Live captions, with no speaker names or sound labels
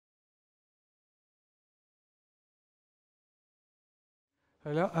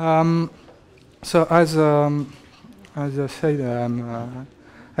Hello. So as I said, I'm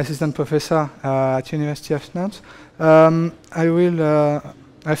assistant professor at University of Nantes. I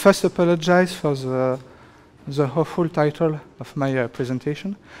first apologize for the awful title of my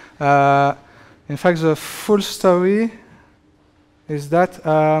presentation. In fact, the full story is that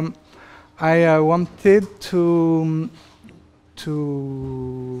I wanted to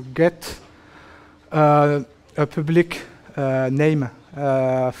get a public name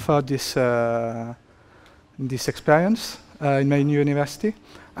for this experience in my new university,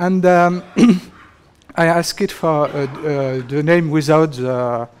 and I asked it for the name without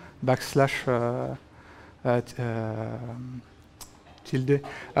the backslash tilde,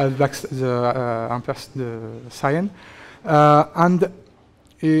 the sign, and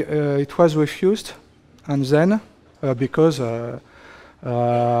it was refused, and then because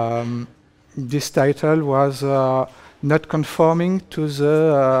this title was not conforming to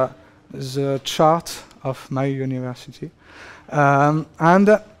the chart of my university, and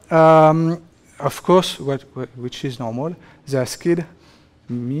of course, which is normal, they asked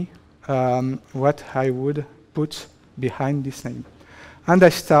me what I would put behind this name, and I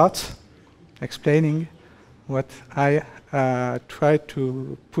start explaining what I try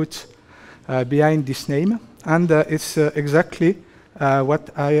to put behind this name, and it's exactly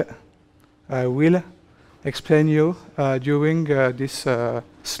what I will explain you during this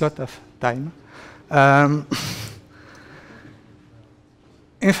slot of time.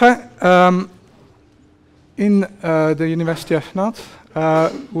 In fact, in the University of Nantes,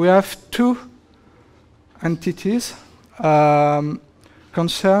 we have two entities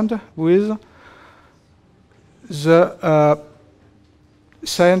concerned with the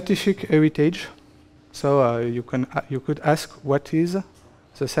scientific heritage. So you could ask, what is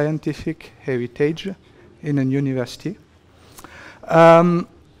the scientific heritage in a university?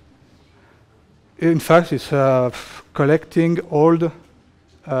 In fact, it's collecting old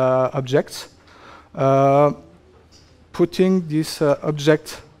objects, putting this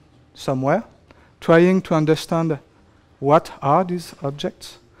object somewhere, trying to understand what are these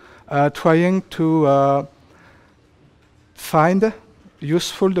objects, trying to find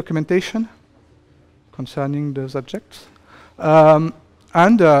useful documentation concerning those objects,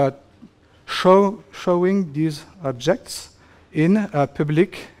 and showing these objects in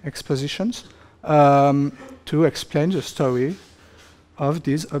public expositions to explain the story of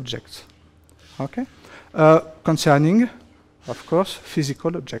these objects. Okay, concerning, of course,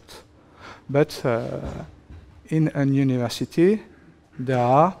 physical objects, but in a university there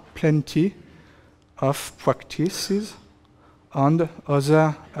are plenty of practices and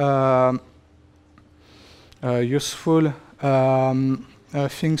other useful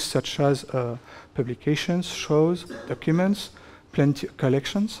things such as publications, shows, documents, plenty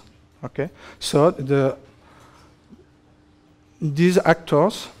collections. Okay, so these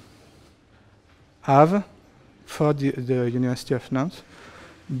actors have, for the University of Nantes,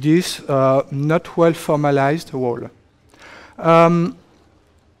 this not well formalized role. I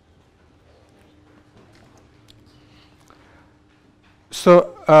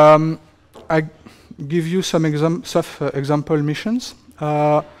give you some example missions.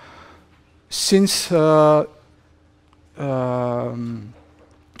 Since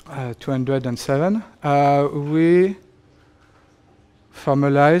 2007, we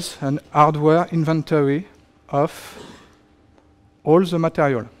formalize an hardware inventory of all the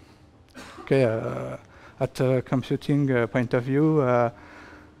material. Okay, at a computing point of view,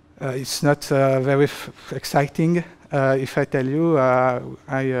 it's not very exciting if I tell you I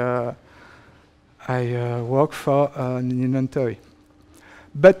work for an inventory.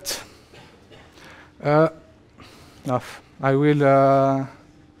 But I will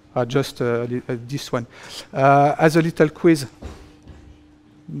just this one. As a little quiz,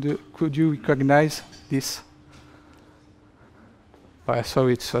 could you recognize this?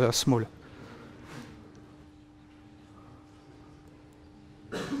 Sorry, it's small.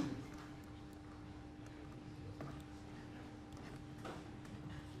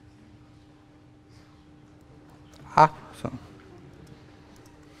 So.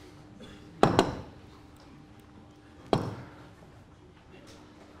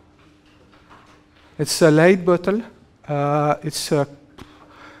 It's a light bottle. It's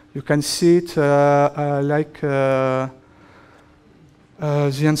you can see it like the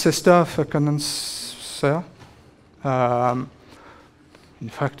ancestor of a condenser. In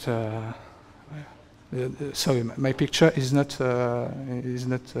fact, sorry, my picture is not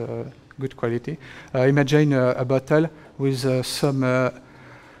good quality. Imagine a bottle with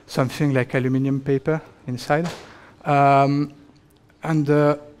something like aluminum paper inside. and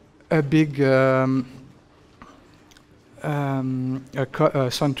a big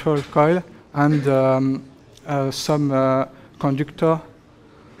central coil and some conductor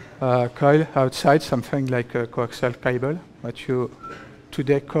coil outside, something like a coaxial cable, what you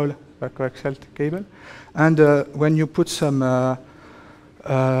today call a coaxial cable. And when you put some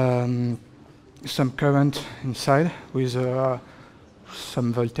current inside with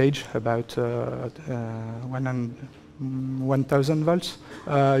some voltage, about 1000 volts,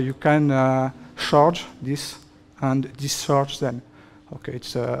 you can charge this and discharge them. Okay,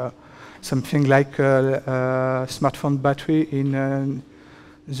 it's something like a smartphone battery in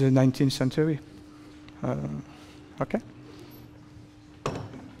the 19th century. Okay.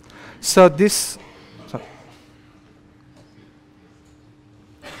 So this.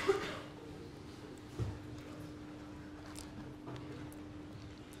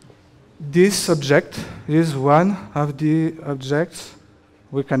 This object is one of the objects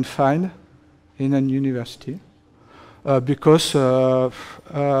we can find in a university because a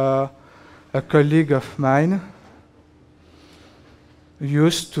colleague of mine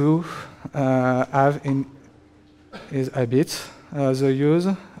used to have in his habits the use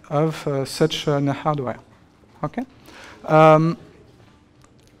of such a hardware. Okay.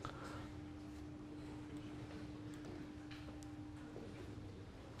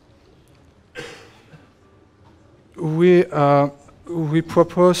 We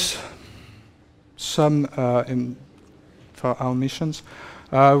propose some for our missions.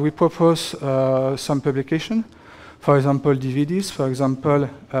 We propose some publication, for example, DVDs, for example,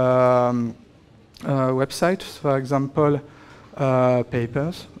 websites, for example,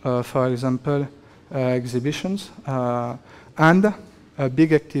 papers, for example, exhibitions, and a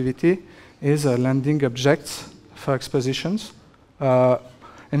big activity is landing objects for expositions.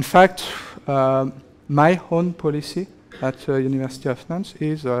 In fact, my own policy at University of Nantes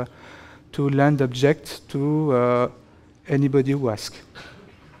is to lend objects to anybody who asks.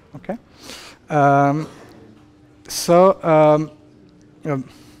 Okay.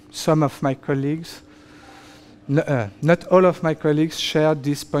 Some of my colleagues, not all of my colleagues, share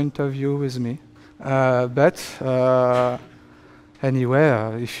this point of view with me. But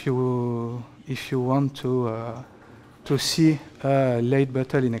anyway, if you want to see late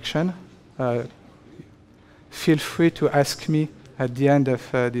battle in action, feel free to ask me at the end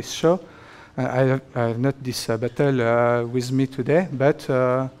of this show. I have not this battle with me today, but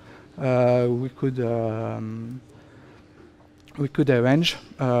we could arrange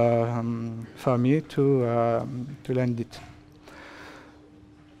for me to lend it.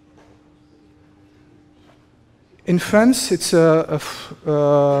 In France, it's a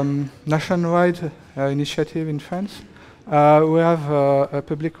nationwide initiative in France. We have a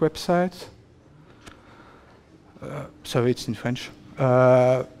public website. Sorry, it's in French.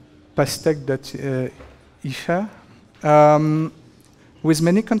 Pastec.fr with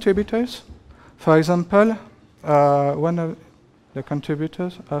many contributors. For example, one of the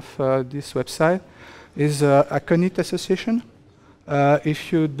contributors of this website is Aconit Association.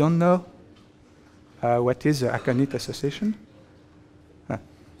 If you don't know what is the Aconit Association,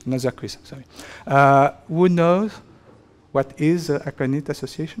 another quiz, sorry. Who knows what is the Aconit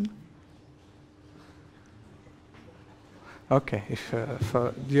Association? Okay, if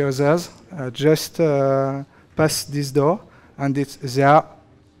for the others, just pass this door, and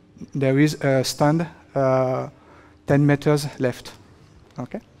there is a stand 10 meters left.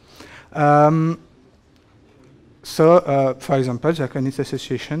 Okay. For example, the Aconit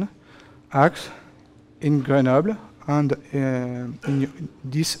Association acts in Grenoble and in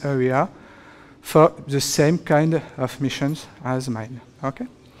this area for the same kind of missions as mine. Okay.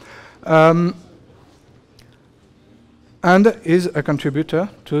 And is a contributor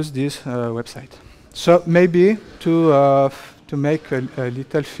to this website. So maybe to make a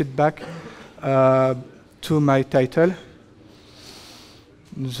little feedback to my title,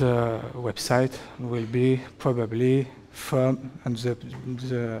 the website will be probably from, and the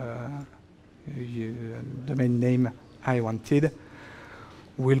domain name I wanted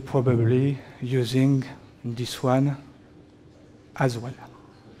will probably using this one as well.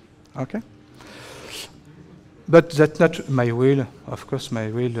 Okay. But that's not my real, of course, my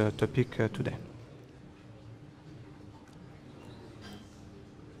real topic today.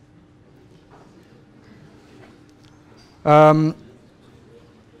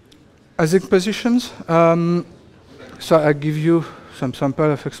 As expositions, so I give you some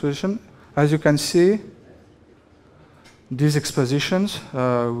sample of exposition. As you can see, these expositions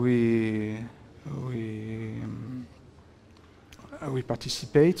we we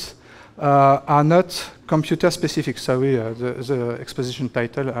participate are not computer specific. Sorry, the exposition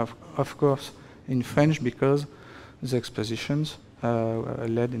title, of course, in French because the expositions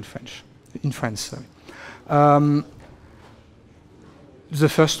led in French, sorry. The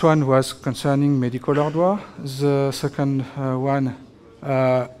first one was concerning medical hardware. The second one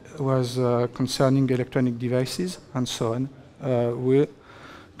was concerning electronic devices and so on.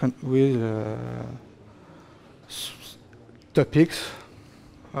 With topics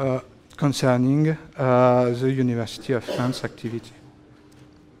concerning the University of Nantes activity.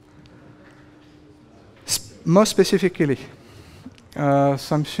 More specifically,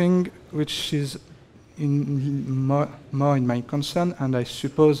 something which is more in my concern, and I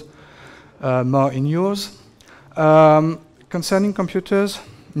suppose more in yours, concerning computers,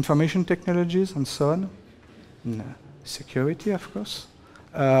 information technologies, and so on, security, of course.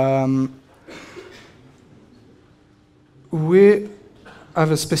 We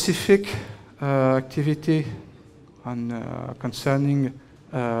have a specific activity on concerning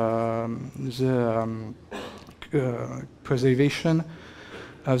the preservation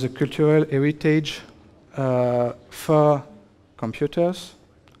of the cultural heritage for computers,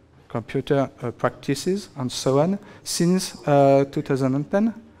 computer practices, and so on, since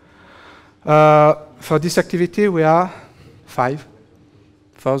 2010. For this activity, we are 5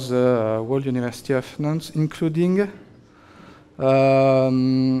 for the whole University of Nantes, including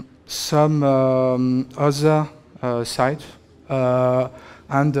some other sites,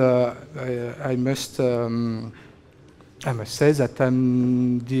 and I must say that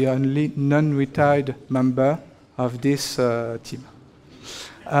I'm the only non-retired member of this team.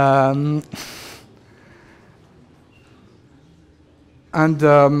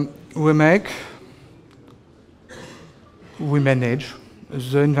 We manage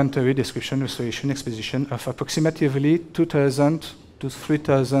the inventory, description, restoration, exposition of approximately 2,000 to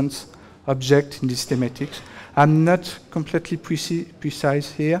 3,000 objects in this thematics. I'm not completely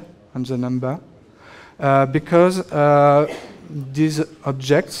precise here on the number, because these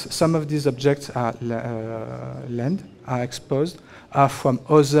objects, some of these objects are are exposed, are from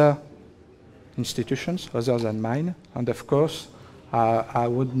other institutions other than mine, and of course I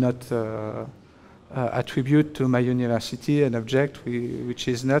would not attribute to my university an object which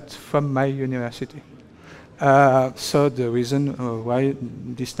is not from my university. So the reason why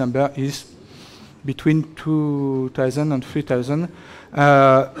this number is between 2,000 and 3,000,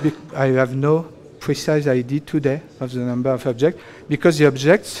 I have no precise idea today of the number of objects, because the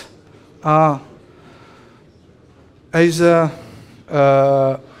objects are either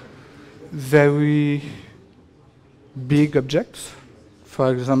very big objects,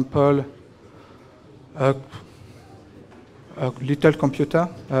 for example, a little computer,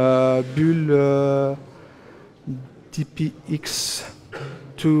 Bull DPX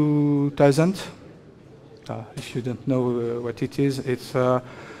 2000. If you don't know what it is, it's 1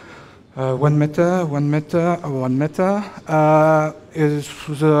 meter, 1 meter, 1 meter. The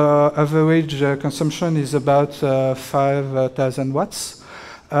average consumption is about 5,000 watts.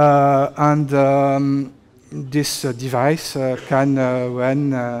 And this device can run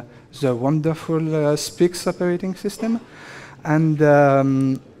the wonderful Spix operating system. And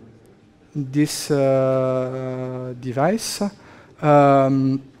this device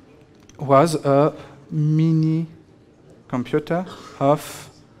was a mini computer of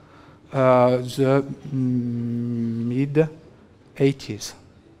the mid-80s.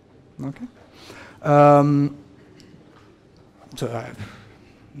 Okay. So I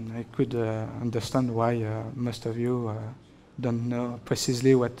could understand why most of you don't know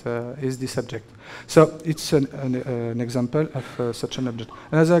precisely what is this object. So it's an example of such an object.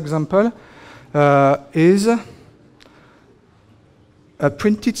 Another example is a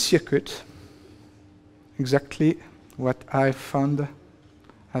printed circuit, exactly what I found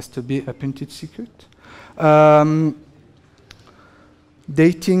has to be a printed circuit,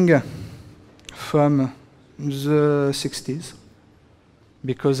 dating from the 60s,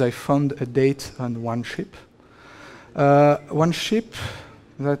 because I found a date on one chip. One chip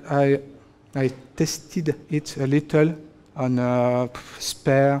that I tested it a little on a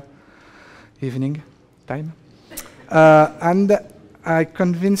spare evening time. And I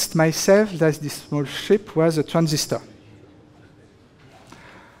convinced myself that this small chip was a transistor.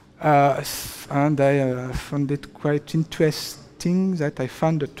 And I found it quite interesting that I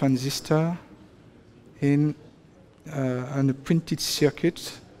found a transistor on a printed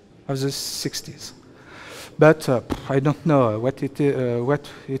circuit of the 60s. But I don't know what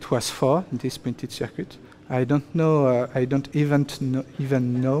it was for, this printed circuit. I don't know. I don't even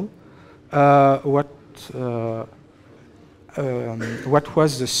know what what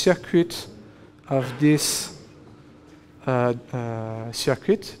was the circuit of this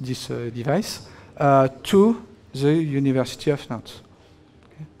device, to the University of Nantes.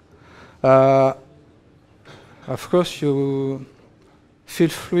 Okay. Of course, you feel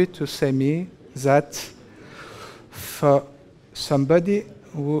free to say me that for somebody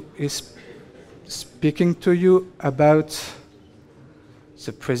who is speaking to you about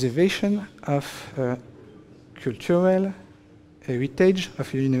the preservation of cultural heritage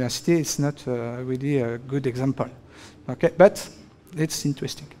of a university, it's not really a good example. Okay, but it's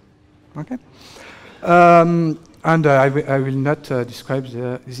interesting. Okay, and I will not describe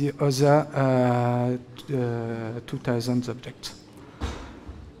the other 2000 objects.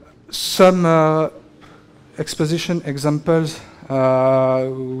 Some exposition examples.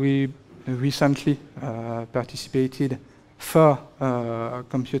 We recently participated for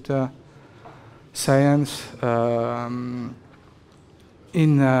computer science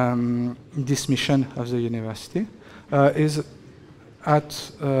in this mission of the university. Is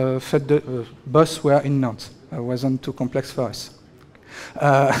at both were in Nantes. It wasn't too complex for us.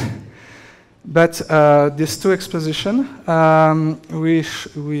 But these two expositions, we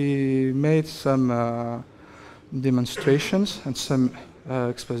made some demonstrations and some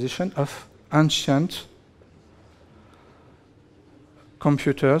exposition of ancient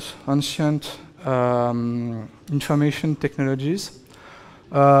computers, ancient information technologies,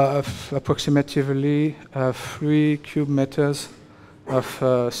 of approximately 3 cube meters of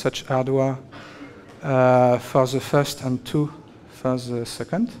such hardware for the first and 2 for the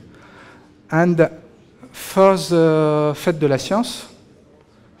second. And for the Fête de la Science,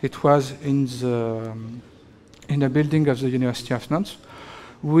 it was in the building of the University of Nantes.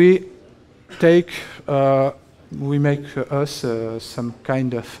 We make us some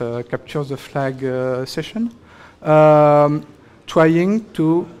kind of capture the flag session, trying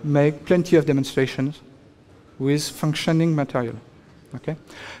to make plenty of demonstrations with functioning material. Okay,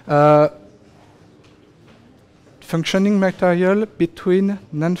 functioning material between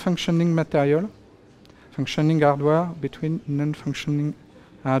non-functioning material, functioning hardware between non-functioning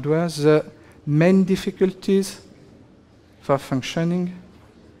hardware. The main difficulties for functioning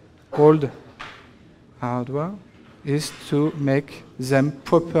old hardware is to make them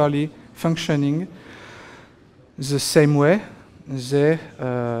properly functioning the same way they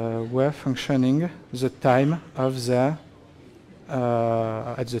were functioning the time of their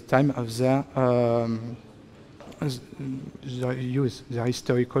at the time of their use, their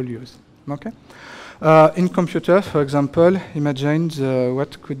historical use. Okay. In computer, for example, imagine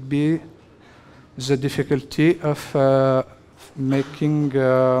what could be the difficulty of making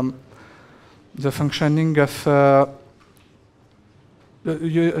the functioning of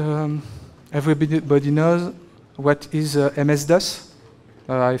everybody knows what is MS-DOS.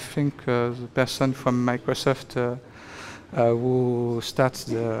 I think the person from Microsoft who starts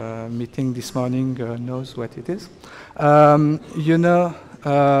the meeting this morning knows what it is. You know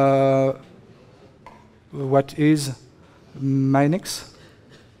what is Minix,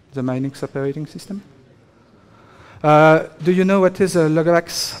 the Minix operating system? Do you know what is a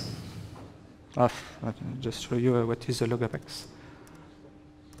logabax? I'll just show you what is a logabax.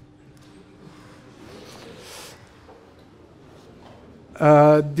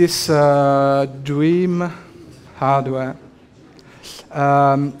 This dream hardware,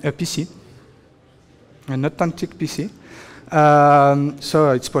 a PC, an authentic PC.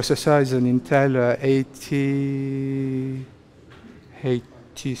 So its processor is an Intel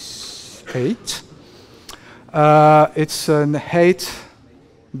 8088. It's an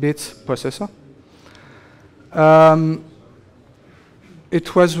 8-bit processor.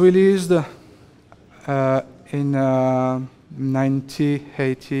 It was released in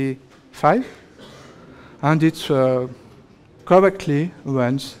 1985, and it correctly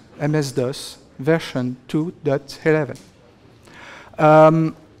runs MS-DOS version 2.11.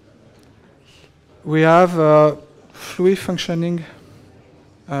 We have 3 functioning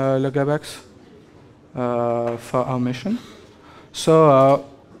logabax for our mission. So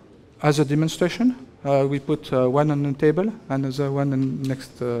as a demonstration, we put one on the table, another one on the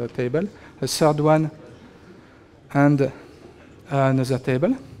next table, a third one, and another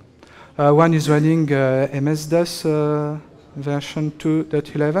table. One is running MS-DOS version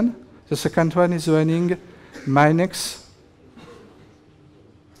 2.11. The second one is running Minix.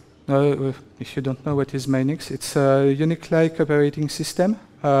 If you don't know what is Minix, it's a Unix-like operating system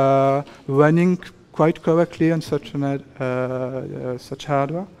running quite correctly on such such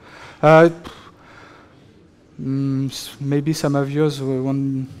hardware. Maybe some of you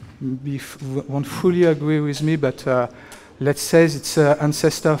won't fully agree with me, but let's say it's an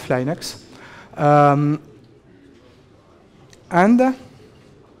ancestor of Linux. And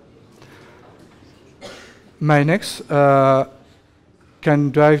Linux can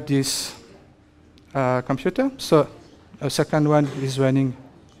drive this computer. So a second one is running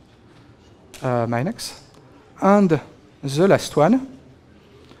Linux. And the last one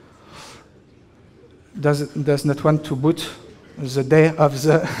does not want to boot the day of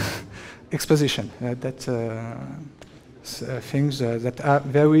the exposition. That's things that are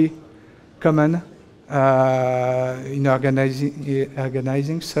very common in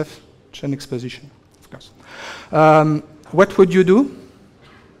organizing such an exposition, of course. What would you do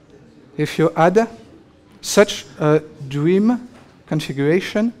if you had such a dream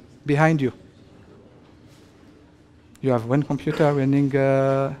configuration behind you? You have one computer running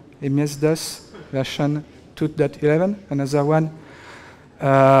MS-DOS version 2.11, another one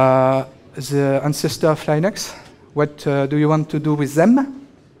the ancestor of Linux. What do you want to do with them?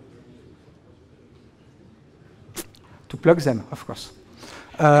 To plug them, of course.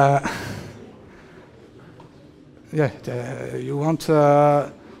 You want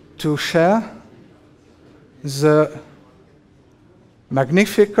to share the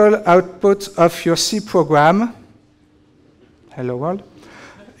magnifical output of your C program. Hello world.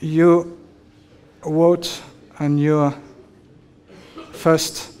 You wrote on your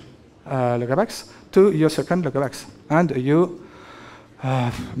first logabox to your second logabox, and you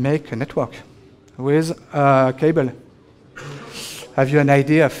make a network with a cable. Have you an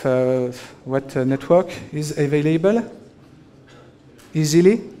idea of what network is available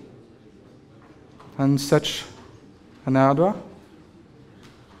easily on such an hardware?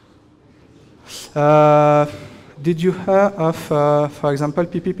 Did you hear of, for example,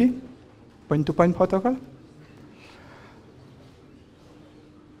 PPP, point-to-point protocol?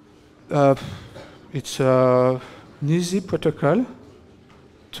 It's an easy protocol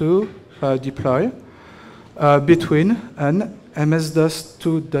to deploy between an MS-DOS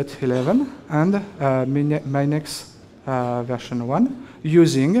 2.11 and Linux version 1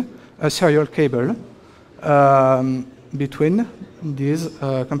 using a serial cable between these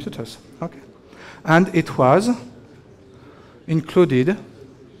computers. Okay. And it was included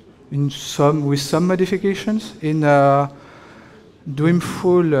with some modifications in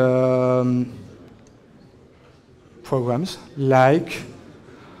Dreamful programs like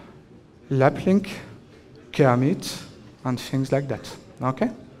LapLink, Kermit, and things like that.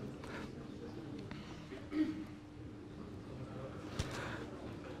 Okay?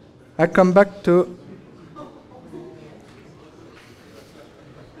 I come back to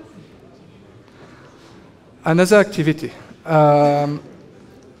another activity.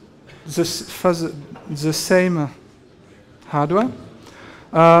 For the same hardware.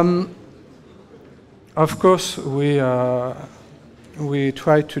 Of course, we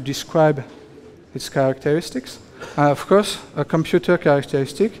try to describe its characteristics. Of course, a computer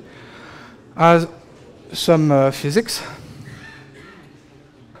characteristic has some physics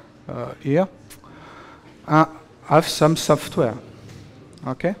here, have some software.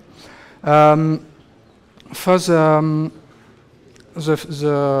 Okay. For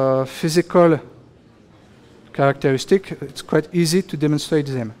the physical characteristic, it's quite easy to demonstrate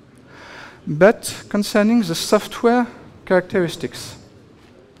them. But concerning the software characteristics,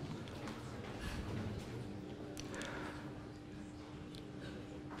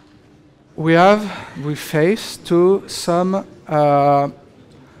 we face to some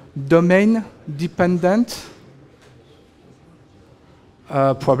domain-dependent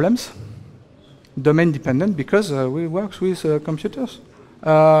problems. Domain-dependent because we work with computers.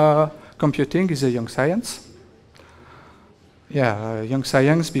 Computing is a young science. Yeah, young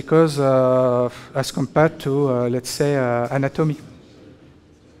science because as compared to, let's say, anatomy.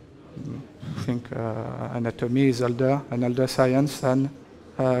 I think anatomy is an older science than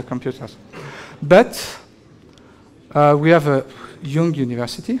computers. But we have a young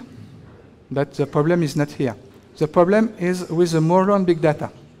university, but the problem is not here. The problem is with the Morlo and big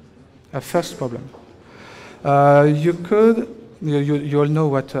data. A first problem. You all know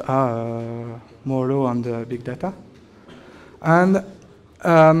what are Morlo and big data, and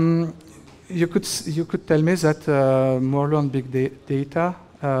you could tell me that Morlo and big data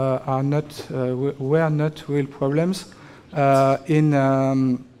were not real problems in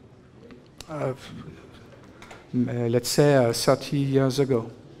let's say 30 years ago,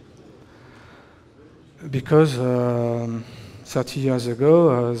 because 30 years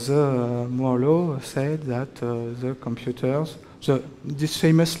ago, the Morlo said that the computers, this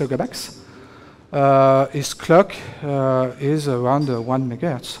famous logabox, its clock is around 1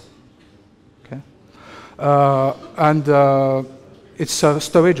 megahertz. Okay. And it's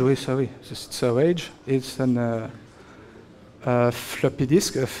storage. Sorry, it's storage. It's an floppy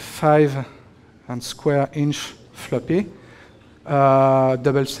disk, a 5 and square inch floppy,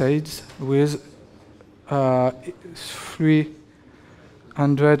 double sides with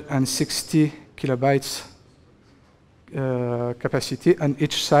 360 kilobytes capacity on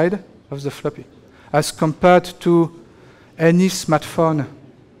each side of the floppy, as compared to any smartphone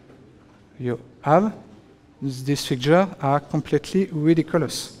you have. These figures are completely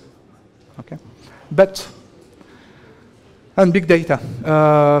ridiculous. Okay, but and big data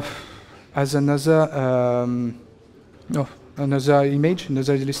as another another image,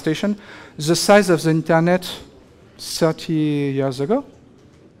 another illustration. The size of the internet 30 years ago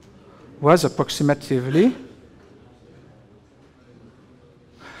was approximately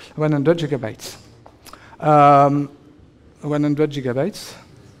 100 gigabytes. 100 gigabytes.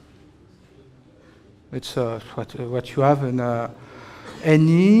 It's what you have in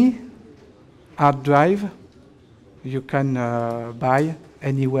any hard drive you can buy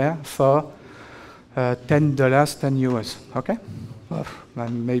anywhere for $10, 10 euros. Okay?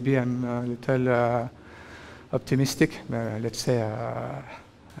 And maybe I'm a little optimistic. Let's say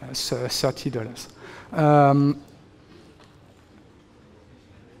 $30.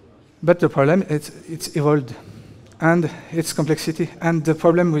 But the problem is it's evolved, and its complexity, and the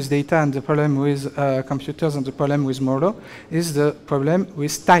problem with data, and the problem with computers, and the problem with model is the problem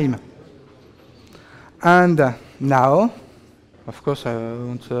with time. And now, of course, I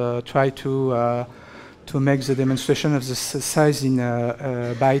want to try to make the demonstration of the size in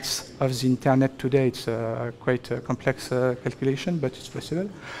bytes of the internet today. It's quite a complex calculation, but it's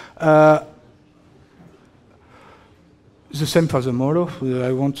possible. The same for the model.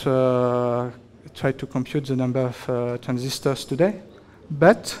 I won't try to compute the number of transistors today,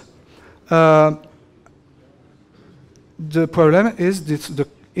 but the problem is the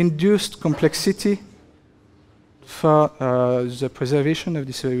induced complexity for the preservation of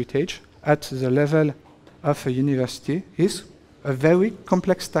this heritage at the level of a university is a very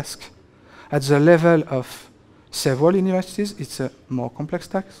complex task. At the level of several universities, it's a more complex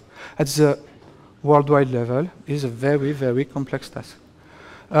task. At the worldwide level, is a very, very complex task.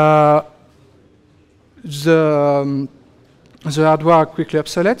 The hardware are quickly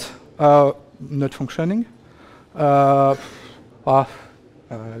obsolete, not functioning. A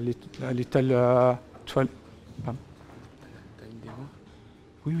little 12.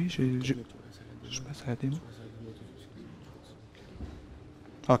 Oui, je passe à la démo.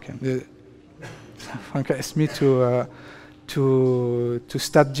 Okay. Frank asked me to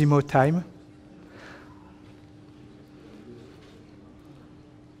start demo time.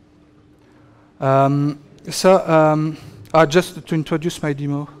 Just to introduce my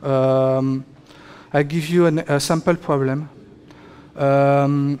demo, I give you a sample problem.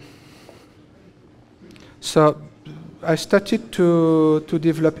 So I started to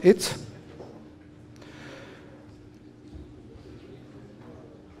develop it.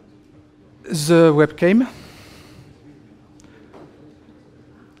 The webcam.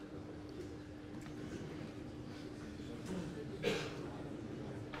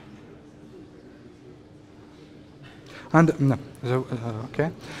 And no,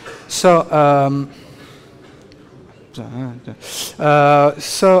 okay. So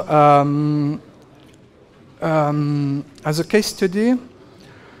as a case study,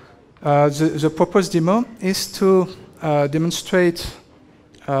 the proposed demo is to demonstrate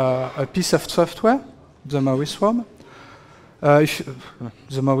a piece of software, the Maurice worm.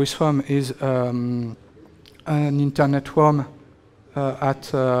 The Maurice worm is an internet worm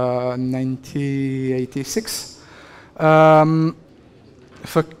at 1986.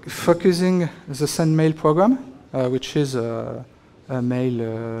 Focusing the SendMail program, which is a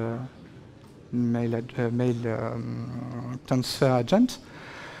mail transfer agent,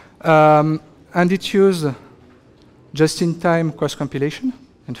 and it used just-in-time cross-compilation.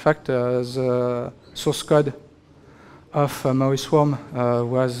 In fact, the source code of Maurice worm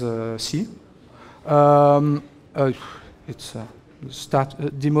was C. It's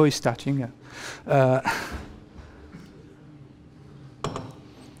demo is starting.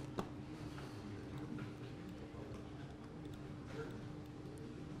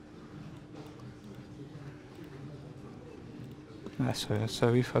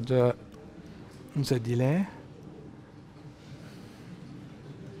 Sorry for the delay.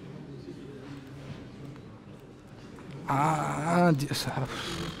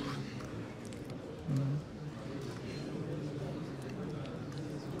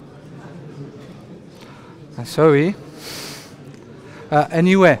 Sorry.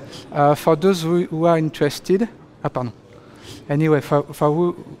 Anyway, For those who are interested, pardon. Anyway,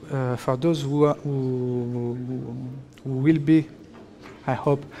 for those who will be, I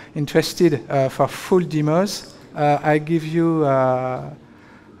hope, interested for full demos, I give you a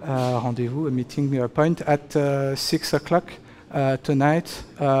meeting point at 6 o'clock tonight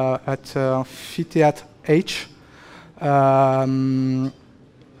at Amphitheatre H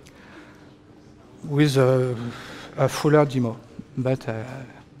with a fuller demo. But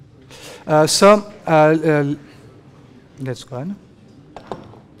let's go on.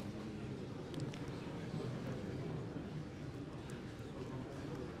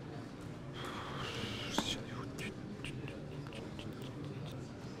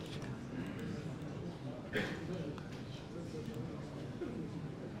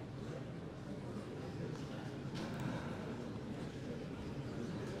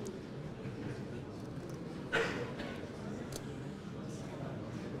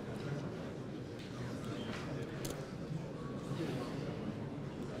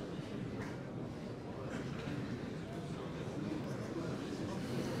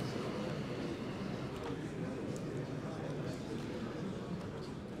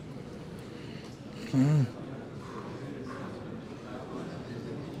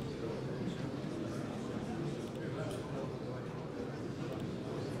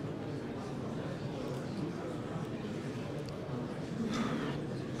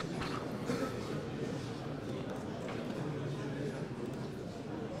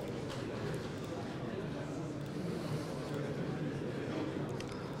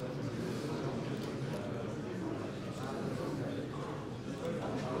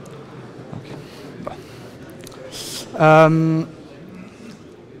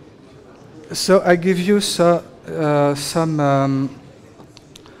 So I give you some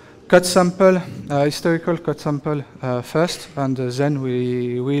code sample, historical code sample first, and then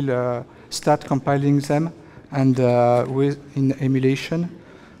we will start compiling them and in emulation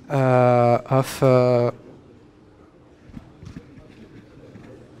of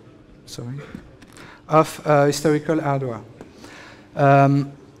historical hardware.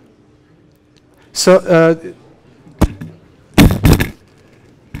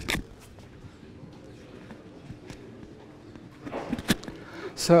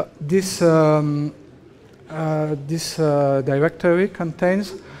 So this directory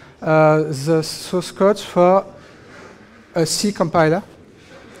contains the source codes for a C compiler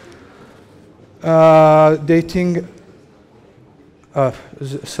dating.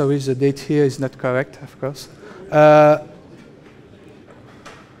 Sorry, the date here is not correct, of course.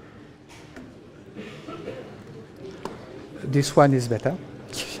 This one is better.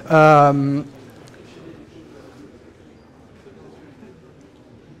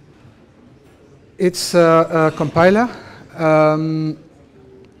 It's a compiler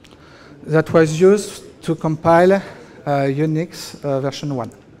that was used to compile Unix version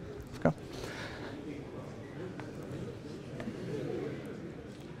 1. Okay.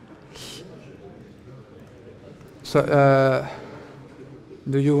 So,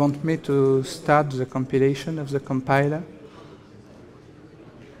 do you want me to start the compilation of the compiler?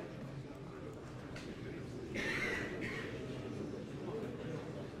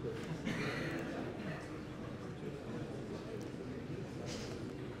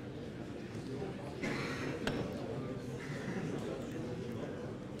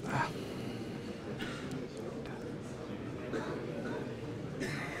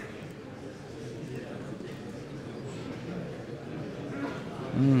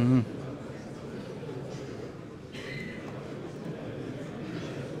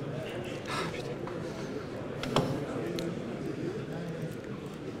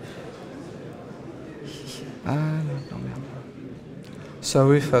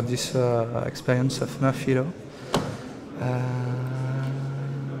 Sorry for this experience of Murphy-Law.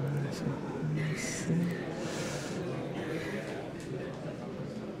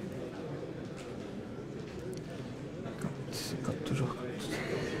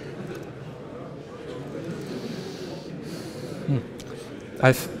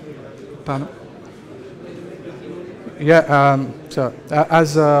 Pardon? Yeah. So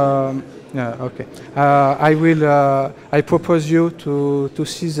as yeah, okay. I propose you to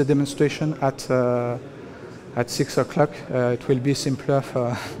see the demonstration at 6 o'clock. It will be simpler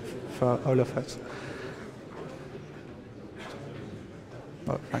for all of us.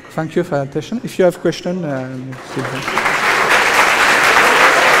 Well, thank you for your attention. If you have questions,